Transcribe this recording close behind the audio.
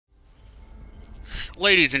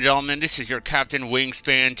Ladies and gentlemen, this is your Captain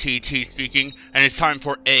Wingspan TT speaking, and it's time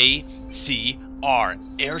for ACR,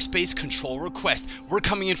 Airspace Control Request. We're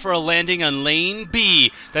coming in for a landing on Lane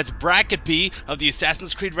B. That's Bracket B of the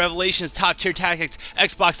Assassin's Creed Revelations Top Tier Tactics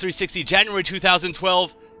Xbox 360 January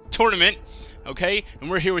 2012 tournament. Okay, and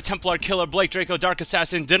we're here with Templar Killer, Blake Draco, Dark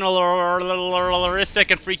Assassin,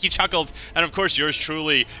 Dinalaristic, and Freaky Chuckles, and of course yours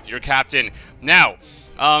truly, your captain. Now,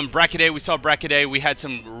 Bracket A, we saw Bracket A. We had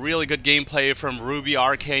some really good gameplay from Ruby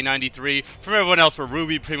RK93. From everyone else, but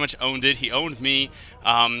Ruby pretty much owned it. He owned me.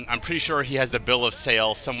 I'm pretty sure he has the bill of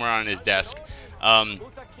sale somewhere on his desk.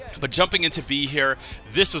 But jumping into B here,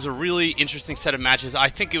 this was a really interesting set of matches. I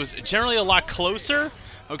think it was generally a lot closer,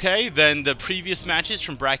 okay, than the previous matches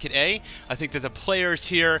from Bracket A. I think that the players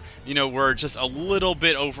here, you know, were just a little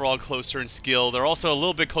bit overall closer in skill. They're also a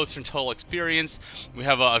little bit closer in total experience. We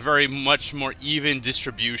have a very much more even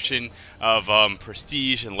distribution of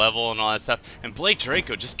prestige and level and all that stuff. And Blake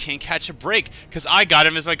Draco just can't catch a break because I got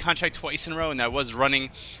him as my contract twice in a row, and I was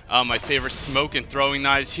running my favorite smoke and throwing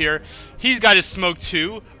knives here. He's got his smoke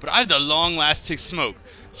too, but I have the long-lasting smoke,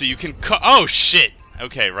 so you can cut. Oh shit!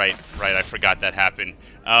 Okay, right, I forgot that happened.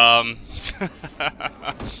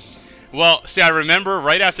 Well, see, I remember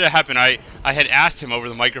right after that happened, I had asked him over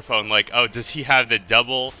the microphone, like, oh, does he have the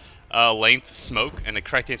double length smoke? And the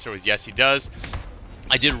correct answer was yes, he does.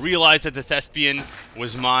 I did realize that the Thespian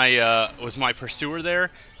was my pursuer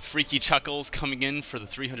there. Freaky Chuckles coming in for the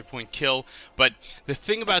 300-point kill. But the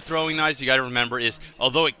thing about throwing knives you got to remember is,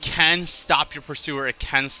 although it can stop your pursuer, it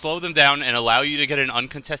can slow them down and allow you to get an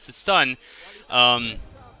uncontested stun.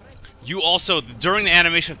 You also, during the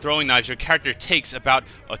animation of throwing knives, your character takes about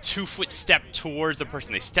a 2-foot step towards the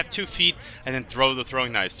person. They step 2 feet and then throw the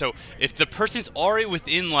throwing knife. So if the person's already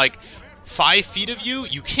within like 5 feet of you,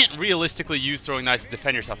 you can't realistically use throwing knives to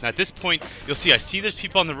defend yourself. Now at this point, you'll see I see there's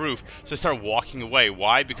people on the roof, so I start walking away.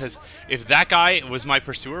 Why? Because if that guy was my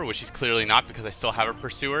pursuer, which he's clearly not because I still have a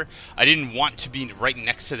pursuer, I didn't want to be right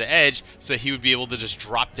next to the edge so that he would be able to just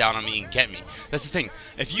drop down on me and get me. That's the thing.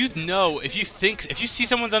 If you see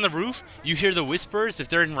someone's on the roof, you hear the whispers, if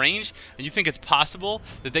they're in range, and you think it's possible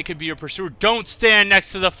that they could be your pursuer, don't stand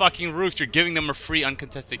next to the fucking roof. You're giving them a free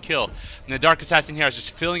uncontested kill. And the Dark Assassin here, I was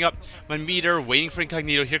just filling up my meter, waiting for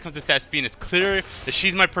Incognito. Here comes the Thespian. It's clear that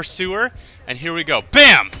she's my pursuer, and here we go.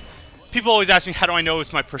 BAM! People always ask me, how do I know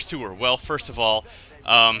it's my pursuer? Well, first of all,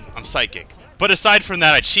 I'm psychic. But aside from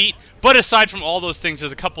that, I cheat. But aside from all those things,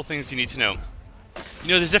 there's a couple things you need to know. You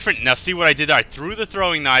know, there's different. Now, see what I did there? I threw the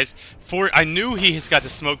throwing knives. I knew he has got the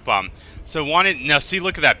smoke bomb. So now see,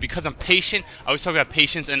 look at that. Because I'm patient, I always talk about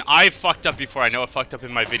patience, and I've fucked up before. I know I fucked up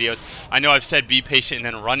in my videos. I know I've said be patient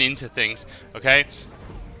and then run into things, okay?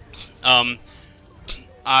 I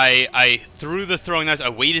threw the throwing knives. I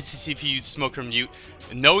waited to see if he used smoke or mute,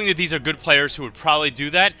 knowing that these are good players who would probably do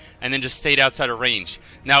that, and then just stayed outside of range.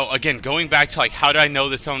 Now, again, going back to like, how did I know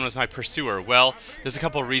that someone was my pursuer? Well, there's a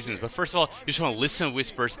couple of reasons. But first of all, you just want to listen to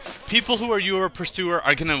whispers. People who are your pursuer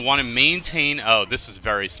are going to want to maintain. Oh, this is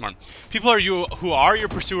very smart. People who are your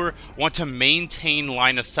pursuer want to maintain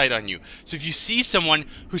line of sight on you. So if you see someone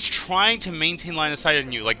who's trying to maintain line of sight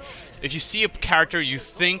on you, like if you see a character you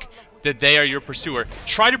think that they are your pursuer,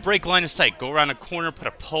 try to break line of sight. Go around a corner, put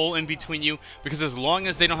a pole in between you, because as long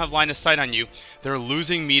as they don't have line of sight on you, they're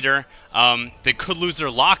losing meter. They could lose their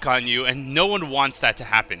lock on you, and no one wants that to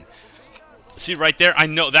happen. See right there? I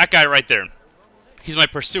know that guy right there. He's my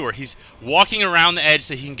pursuer. He's walking around the edge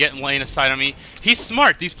so he can get line of sight on me. He's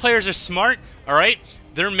smart. These players are smart, all right?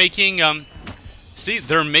 They're making see,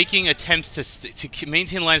 they're making attempts to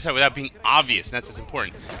maintain line of sight without being obvious, and that's what's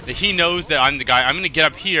important. That he knows that I'm the guy. I'm going to get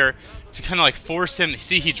up here to kind of like force him.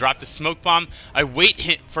 See, he dropped the smoke bomb. I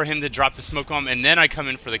wait for him to drop the smoke bomb, and then I come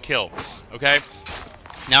in for the kill, okay?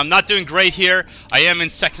 Now, I'm not doing great here. I am in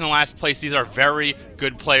second to last place. These are very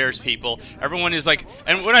good players, people. Everyone is like,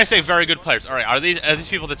 and when I say very good players, all right, are these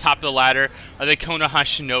people at the top of the ladder? Are they Konoha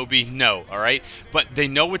Shinobi? No, all right? But they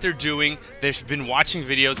know what they're doing. They've been watching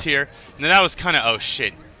videos here. And that was kind of, oh,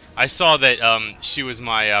 shit. I saw that she was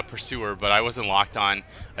my pursuer, but I wasn't locked on.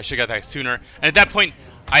 I should have got that sooner. And at that point,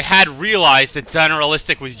 I had realized that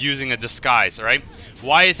Generalistic was using a disguise, all right?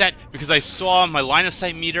 Why is that? Because I saw my line of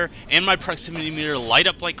sight meter and my proximity meter light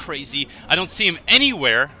up like crazy. I don't see him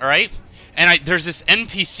anywhere, all right? And there's this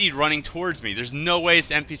NPC running towards me. There's no way it's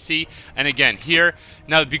the NPC. And again, here,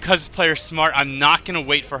 now because this player's smart, I'm not going to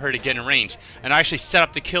wait for her to get in range. And I actually set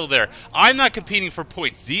up the kill there. I'm not competing for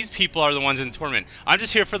points. These people are the ones in the tournament. I'm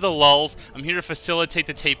just here for the lulls. I'm here to facilitate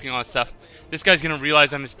the taping and all that stuff. This guy's going to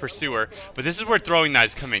realize I'm his pursuer. But this is where throwing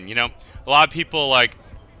knives come in, you know? A lot of people like,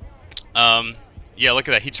 yeah, look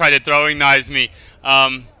at that. He tried to throwing knives me.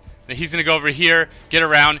 And he's gonna go over here, get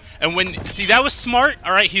around, and see, that was smart.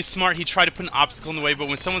 All right, he's smart. He tried to put an obstacle in the way, but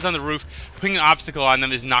when someone's on the roof, putting an obstacle on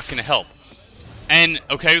them is not gonna help. And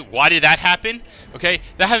okay, why did that happen? Okay,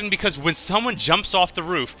 that happened because when someone jumps off the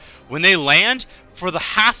roof, when they land, for the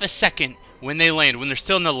half a second when they land, when they're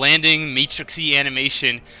still in the landing matrixy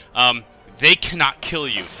animation, they cannot kill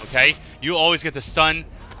you. Okay, you always get the stun.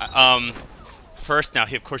 First, now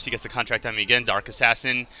of course he gets a contract on me again. Dark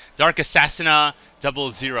Assassin, Dark Assassina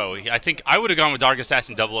 00. I think I would have gone with Dark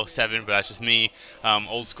Assassin 007, but that's just me.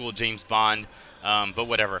 Old school James Bond, but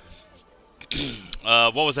whatever.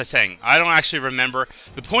 What was I saying? I don't actually remember.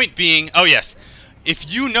 The point being, oh yes,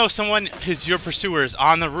 if you know someone is your pursuer is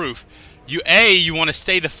on the roof, you want to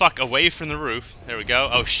stay the fuck away from the roof. There we go.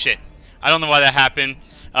 Oh shit, I don't know why that happened.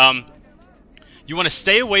 You want to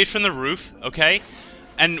stay away from the roof, okay?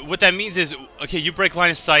 And what that means is, okay, you break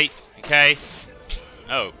line of sight, okay?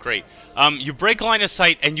 Oh, great. You break line of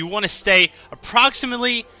sight, and you want to stay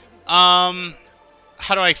approximately, how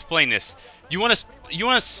do I explain this? You want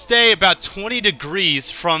to stay about 20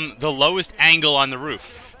 degrees from the lowest angle on the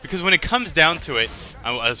roof, because when it comes down to it,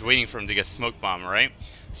 I was waiting for him to get smoke bomb, right?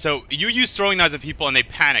 So you use throwing knives at people, and they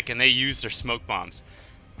panic, and they use their smoke bombs.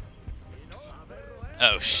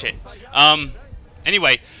 Oh shit.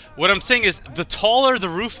 Anyway, what I'm saying is, the taller the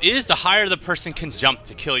roof is, the higher the person can jump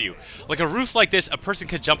to kill you. Like a roof like this, a person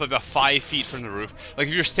could jump about 5 feet from the roof. Like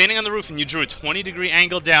if you're standing on the roof and you drew a 20-degree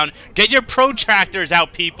angle down, get your protractors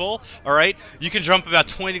out, people, alright? You can jump about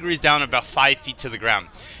 20 degrees down, about 5 feet to the ground.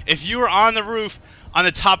 If you were on the roof, on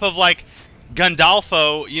the top of like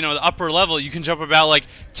Gandalfo, you know, the upper level, you can jump about like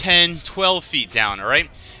 10, 12 feet down,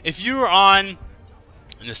 alright? If you were on...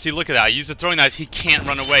 And see, look at that. I use the throwing knife. He can't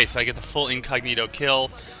run away, so I get the full incognito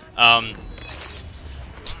kill.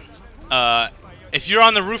 If you're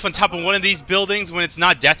on the roof on top of one of these buildings when it's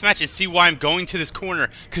not deathmatch, and see why I'm going to this corner,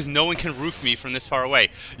 because no one can roof me from this far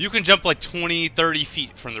away. You can jump like 20, 30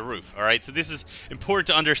 feet from the roof, alright? So this is important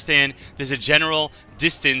to understand. There's a general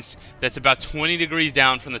distance that's about 20 degrees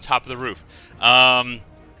down from the top of the roof.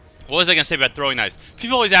 What was I going to say about throwing knives?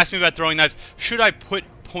 People always ask me about throwing knives. Should I put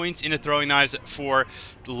points into throwing knives for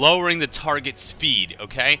lowering the target speed,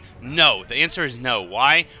 okay? No, the answer is no.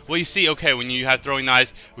 Why? Well, you see, okay, when you have throwing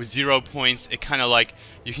knives with 0 points, it kind of like,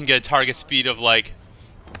 you can get a target speed of like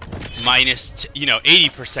minus, you know,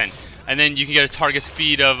 80%. And then you can get a target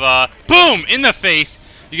speed of, boom, in the face.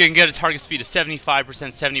 You can get a target speed of 75%,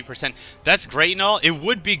 70%. That's great and all. It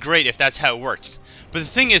would be great if that's how it works. But the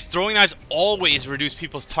thing is, throwing knives always reduce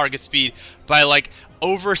people's target speed by like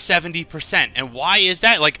over 70%. And why is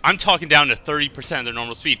that? Like, I'm talking down to 30% of their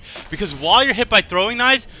normal speed. Because while you're hit by throwing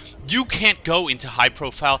knives, you can't go into high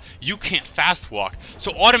profile, you can't fast walk.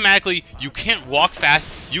 So automatically, you can't walk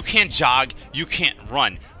fast, you can't jog, you can't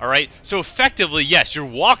run, alright? So effectively, yes, your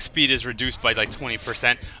walk speed is reduced by like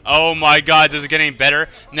 20%. Oh my god, does it get any better?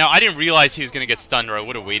 Now, I didn't realize he was going to get stunned, or I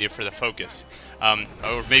would have waited for the focus.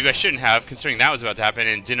 Or maybe I shouldn't have, considering that was about to happen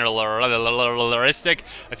in Dinnerlaristic.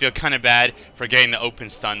 I feel kind of bad for getting the open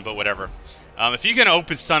stun, but whatever. If you get an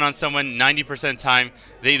open stun on someone, 90% of the time,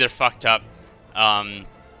 they either fucked up,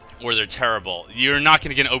 or they're terrible. You're not going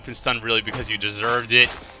to get an open stun, really, because you deserved it.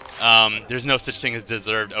 There's no such thing as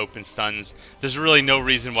deserved open stuns. There's really no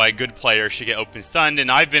reason why a good player should get open stunned, and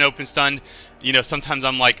I've been open stunned. You know, sometimes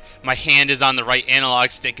I'm like, my hand is on the right analog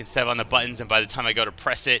stick instead of on the buttons, and by the time I go to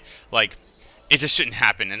press it, like... it just shouldn't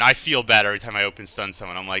happen, and I feel bad every time I open stun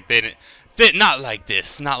someone. I'm like, they not like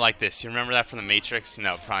this, not like this. You remember that from the Matrix?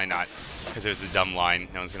 No, probably not, because it was a dumb line.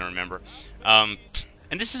 No one's gonna remember.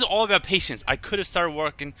 And this is all about patience. I could have started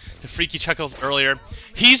working to Freaky Chuckles earlier.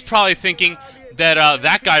 He's probably thinking that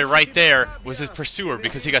that guy right there was his pursuer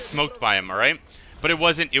because he got smoked by him. All right, but it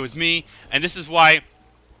wasn't. It was me, and this is why.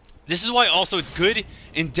 This is why also it's good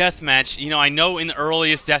in Deathmatch. You know, I know in the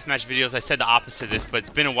earliest Deathmatch videos I said the opposite of this, but it's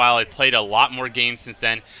been a while. I've played a lot more games since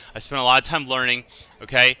then. I spent a lot of time learning,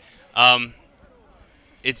 okay?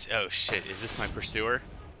 It's... oh, shit. Is this my pursuer?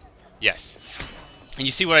 Yes. And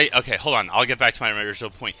you see what okay, hold on. I'll get back to my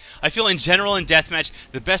original point. I feel in general in Deathmatch,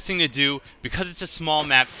 the best thing to do, because it's a small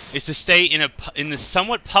map, is to stay in the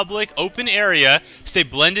somewhat public, open area, stay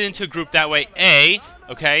blended into a group that way.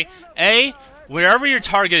 Okay? Wherever your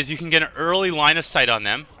target is, you can get an early line of sight on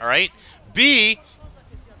them, alright? B,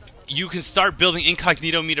 you can start building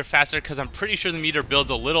incognito meter faster, because I'm pretty sure the meter builds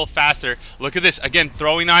a little faster. Look at this. Again,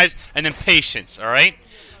 throwing knives, and then patience, alright?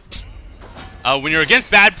 When you're against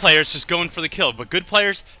bad players, just going for the kill. But good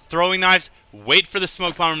players, throwing knives, wait for the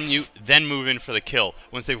smoke bomb on you, then move in for the kill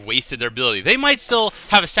once they've wasted their ability. They might still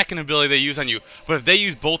have a second ability they use on you, but if they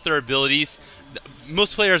use both their abilities,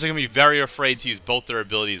 most players are going to be very afraid to use both their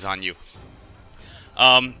abilities on you.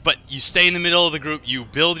 But you stay in the middle of the group, you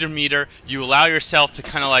build your meter, you allow yourself to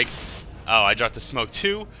kind of like, oh, I dropped the smoke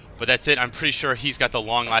too, but that's it. I'm pretty sure he's got the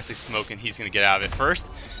long-lasting smoke and he's going to get out of it first.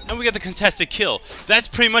 And we get the contested kill. That's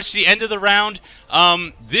pretty much the end of the round.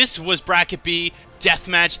 This was Bracket B,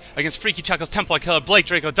 Deathmatch against Freaky Chuckles, Templar Killer, Blake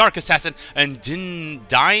Draco, Dark Assassin, and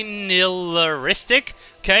Dynileristic.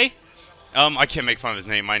 Okay? I can't make fun of his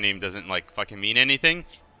name. My name doesn't, like, fucking mean anything.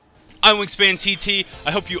 I'm Wingspan TT.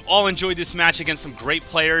 I hope you all enjoyed this match against some great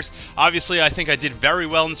players. Obviously, I think I did very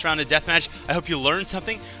well in this round of Deathmatch. I hope you learned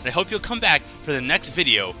something, and I hope you'll come back for the next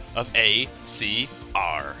video of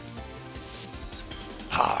ACR.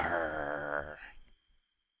 R.